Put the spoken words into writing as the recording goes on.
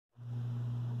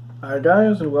Hi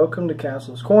guys, and welcome to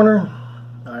Castle's Corner.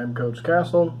 I'm Coach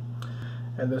Castle,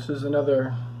 and this is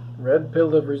another Red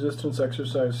Pill of Resistance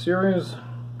exercise series.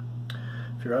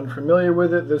 If you're unfamiliar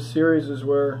with it, this series is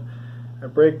where I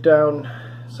break down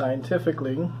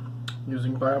scientifically,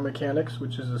 using biomechanics,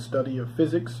 which is a study of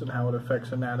physics and how it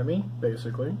affects anatomy,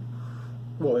 basically.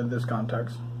 Well, in this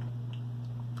context.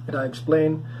 And I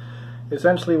explain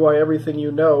essentially why everything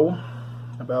you know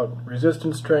about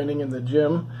resistance training in the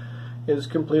gym is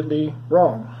completely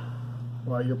wrong,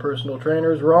 why your personal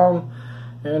trainer is wrong,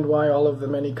 and why all of the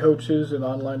many coaches and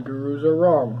online gurus are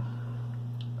wrong.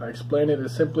 I explain it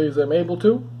as simply as I'm able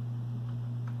to,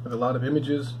 with a lot of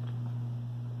images,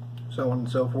 so on and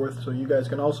so forth, so you guys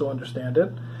can also understand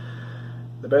it.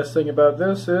 The best thing about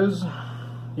this is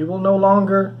you will no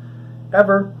longer,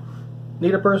 ever,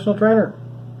 need a personal trainer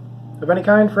of any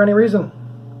kind for any reason,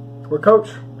 or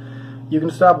coach. You can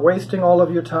stop wasting all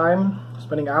of your time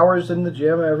spending hours in the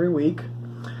gym every week,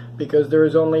 because there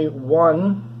is only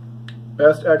one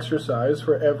best exercise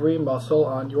for every muscle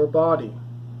on your body.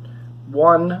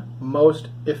 One most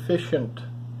efficient.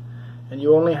 And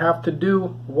you only have to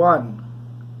do one.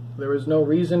 There is no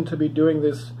reason to be doing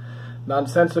this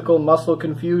nonsensical muscle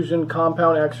confusion,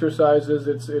 compound exercises.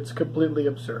 It's completely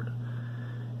absurd.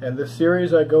 And this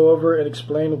series I go over and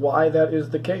explain why that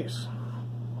is the case.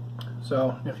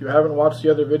 So if you haven't watched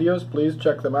the other videos, please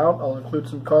check them out. I'll include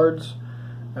some cards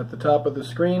at the top of the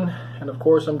screen. And of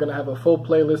course I'm going to have a full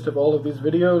playlist of all of these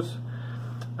videos.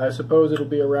 I suppose it'll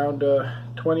be around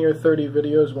 20 or 30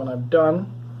 videos when I'm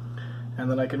done. And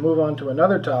then I can move on to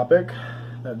another topic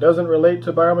that doesn't relate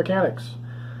to biomechanics.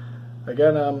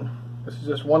 Again, this is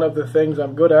just one of the things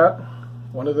I'm good at,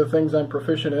 one of the things I'm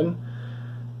proficient in.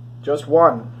 Just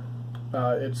one.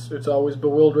 It's always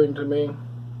bewildering to me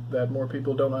that more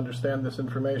people don't understand this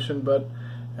information, but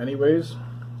anyways,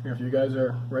 if you guys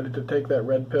are ready to take that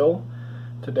red pill,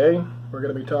 today we're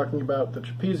going to be talking about the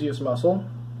trapezius muscle,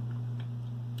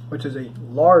 which is a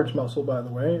large muscle, by the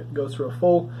way. It goes through a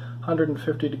full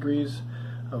 150 degrees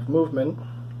of movement,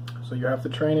 so you have to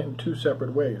train it in two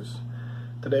separate ways.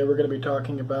 Today we're going to be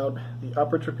talking about the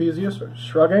upper trapezius, or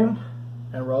shrugging,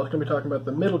 and we're also going to be talking about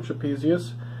the middle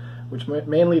trapezius, which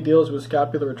mainly deals with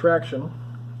scapular retraction,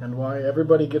 and why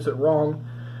everybody gets it wrong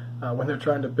when they're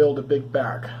trying to build a big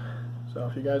back. So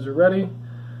if you guys are ready,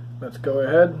 let's go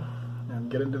ahead and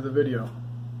get into the video.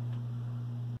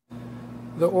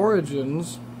 The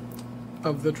origins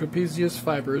of the trapezius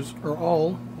fibers are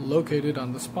all located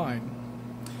on the spine.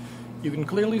 You can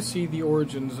clearly see the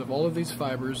origins of all of these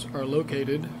fibers are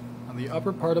located on the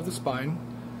upper part of the spine.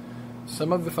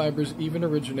 Some of the fibers even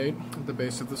originate at the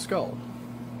base of the skull.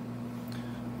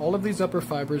 All of these upper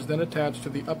fibers then attach to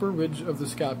the upper ridge of the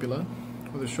scapula,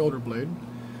 or the shoulder blade,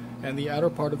 and the outer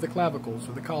part of the clavicles,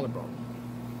 or the collarbone.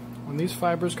 When these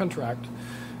fibers contract,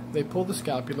 they pull the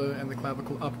scapula and the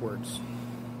clavicle upwards.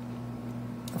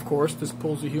 Of course, this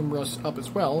pulls the humerus up as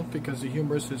well, because the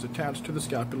humerus is attached to the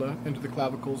scapula and to the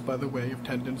clavicles by the way of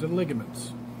tendons and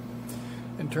ligaments.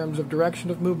 In terms of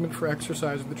direction of movement for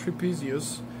exercise of the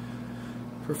trapezius,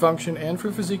 for function and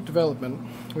for physique development,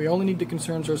 we only need to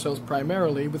concern ourselves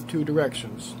primarily with two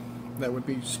directions. That would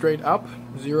be straight up,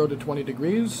 0 to 20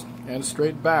 degrees, and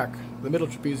straight back, the middle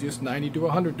trapezius, 90 to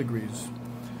 100 degrees.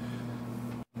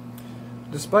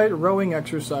 Despite rowing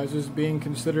exercises being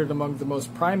considered among the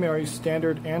most primary,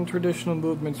 standard, and traditional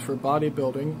movements for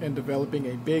bodybuilding and developing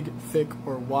a big, thick,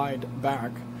 or wide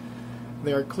back,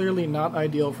 they are clearly not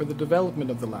ideal for the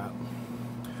development of the lat,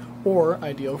 or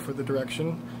ideal for the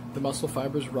direction the muscle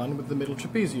fibers run with the middle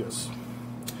trapezius.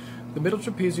 The middle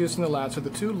trapezius and the lats are the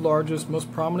two largest,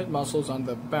 most prominent muscles on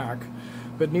the back,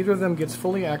 but neither of them gets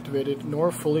fully activated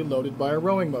nor fully loaded by a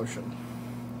rowing motion.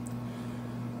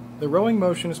 The rowing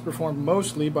motion is performed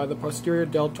mostly by the posterior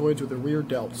deltoids or the rear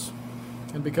delts.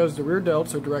 And because the rear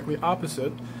delts are directly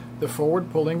opposite the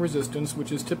forward pulling resistance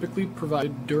which is typically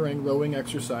provided during rowing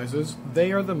exercises,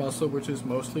 they are the muscle which is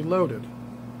mostly loaded.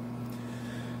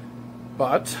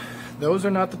 But those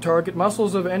are not the target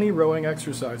muscles of any rowing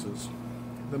exercises.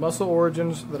 The muscle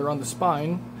origins that are on the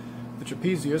spine, the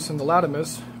trapezius and the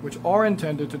latimus, which are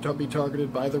intended to be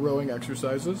targeted by the rowing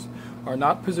exercises, are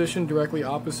not positioned directly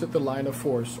opposite the line of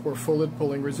force or forward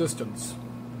pulling resistance.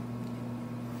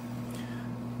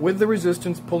 With the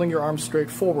resistance pulling your arm straight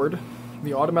forward,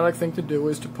 the automatic thing to do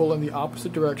is to pull in the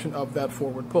opposite direction of that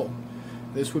forward pull.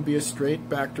 This would be a straight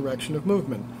back direction of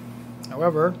movement.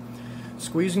 However,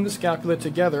 squeezing the scapula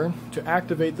together to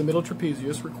activate the middle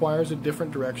trapezius requires a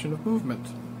different direction of movement.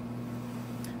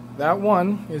 That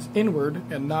one is inward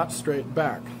and not straight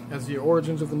back, as the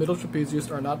origins of the middle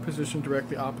trapezius are not positioned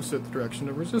directly opposite the direction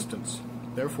of resistance.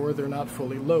 Therefore, they're not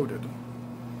fully loaded.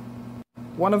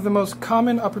 One of the most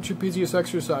common upper trapezius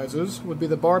exercises would be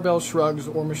the barbell shrugs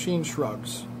or machine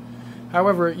shrugs.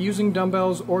 However, using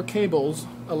dumbbells or cables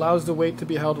allows the weight to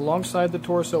be held alongside the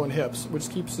torso and hips, which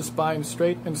keeps the spine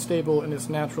straight and stable in its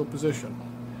natural position.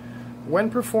 When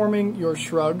performing your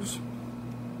shrugs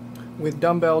with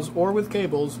dumbbells or with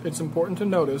cables, it's important to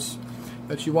notice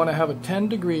that you want to have a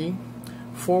 10-degree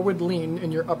forward lean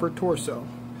in your upper torso.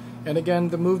 And again,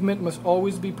 the movement must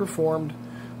always be performed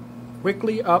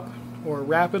quickly up or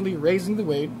rapidly raising the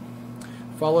weight,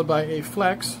 followed by a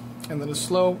flex and then a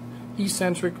slow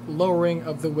eccentric lowering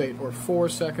of the weight, or 4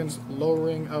 seconds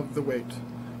lowering of the weight.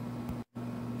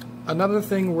 Another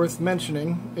thing worth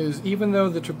mentioning is even though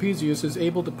the trapezius is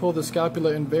able to pull the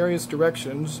scapula in various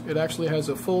directions, it actually has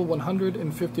a full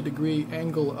 150-degree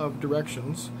angle of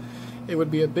directions. It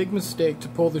would be a big mistake to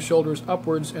pull the shoulders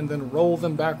upwards and then roll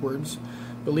them backwards,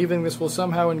 believing this will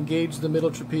somehow engage the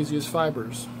middle trapezius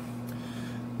fibers.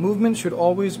 Movement should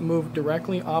always move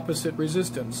directly opposite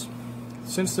resistance.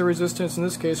 Since the resistance in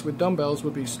this case with dumbbells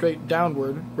would be straight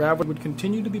downward, gravity would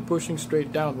continue to be pushing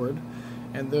straight downward,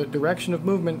 and the direction of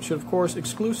movement should of course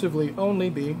exclusively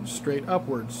only be straight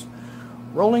upwards.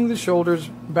 Rolling the shoulders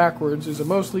backwards is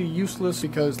mostly useless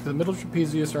because the middle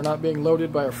trapezius are not being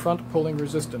loaded by a front pulling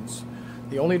resistance.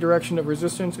 The only direction of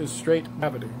resistance is straight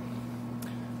gravity.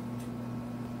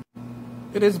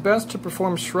 It is best to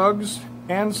perform shrugs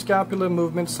and scapular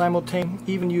movements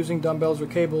simultaneously, even using dumbbells or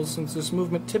cables, since this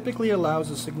movement typically allows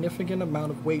a significant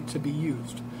amount of weight to be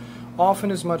used,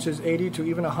 often as much as 80 to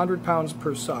even 100 pounds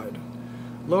per side.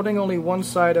 Loading only one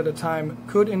side at a time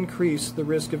could increase the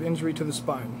risk of injury to the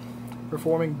spine.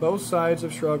 Performing both sides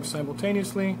of shrugs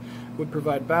simultaneously would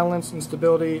provide balance and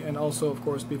stability, and also of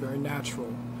course be very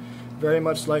natural. Very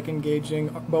much like engaging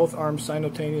both arms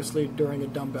simultaneously during a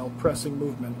dumbbell pressing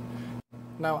movement.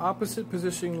 Now, opposite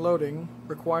positioning loading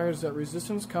requires that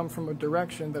resistance come from a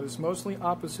direction that is mostly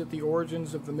opposite the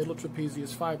origins of the middle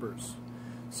trapezius fibers.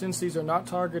 Since these are not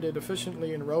targeted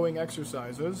efficiently in rowing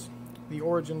exercises, the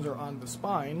origins are on the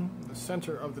spine, the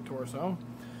center of the torso,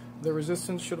 the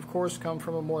resistance should of course come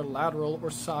from a more lateral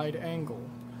or side angle.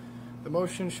 The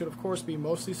motion should of course be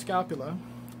mostly scapula,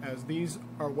 as these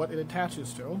are what it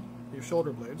attaches to, your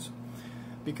shoulder blades,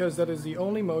 because that is the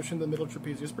only motion the middle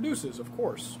trapezius produces, of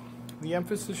course. The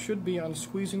emphasis should be on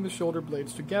squeezing the shoulder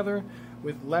blades together,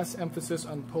 with less emphasis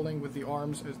on pulling with the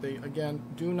arms, as they again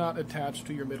do not attach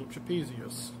to your middle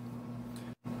trapezius.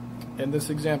 In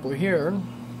this example here,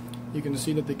 you can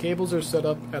see that the cables are set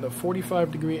up at a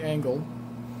 45-degree angle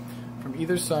from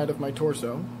either side of my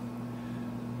torso.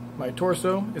 My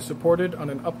torso is supported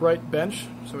on an upright bench,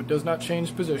 so it does not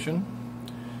change position,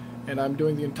 and I'm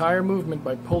doing the entire movement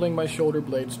by pulling my shoulder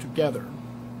blades together.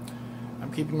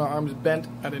 I'm keeping my arms bent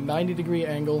at a 90-degree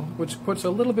angle, which puts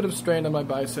a little bit of strain on my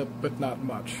bicep, but not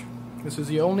much. This is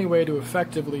the only way to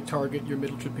effectively target your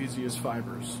middle trapezius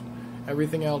fibers.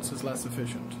 Everything else is less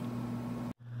efficient.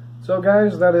 So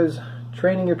guys, that is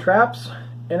training your traps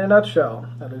in a nutshell.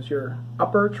 That is your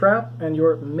upper trap and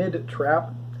your mid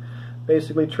trap.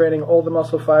 Basically training all the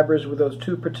muscle fibers with those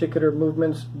two particular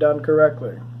movements done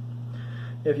correctly.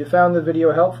 If you found the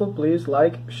video helpful, please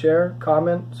like, share,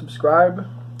 comment, subscribe.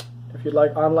 If you'd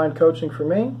like online coaching from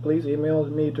me, please email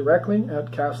me directly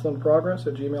at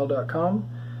castlinprogress@gmail.com.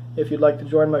 If you'd like to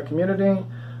join my community,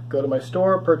 go to my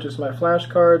store, purchase my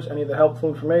flashcards, any of the helpful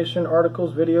information,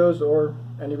 articles, videos, or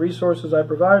any resources I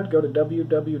provide, go to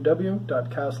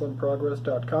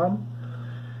www.castlinprogress.com.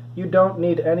 You don't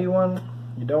need anyone,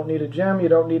 you don't need a gym, you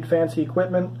don't need fancy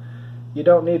equipment, you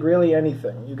don't need really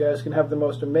anything. You guys can have the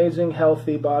most amazing,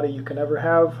 healthy body you can ever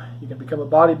have. You can become a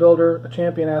bodybuilder, a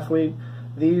champion athlete.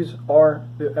 These are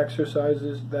the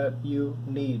exercises that you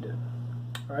need.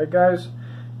 Alright guys,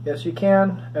 yes you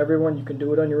can. Everyone, you can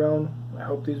do it on your own. I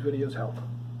hope these videos help.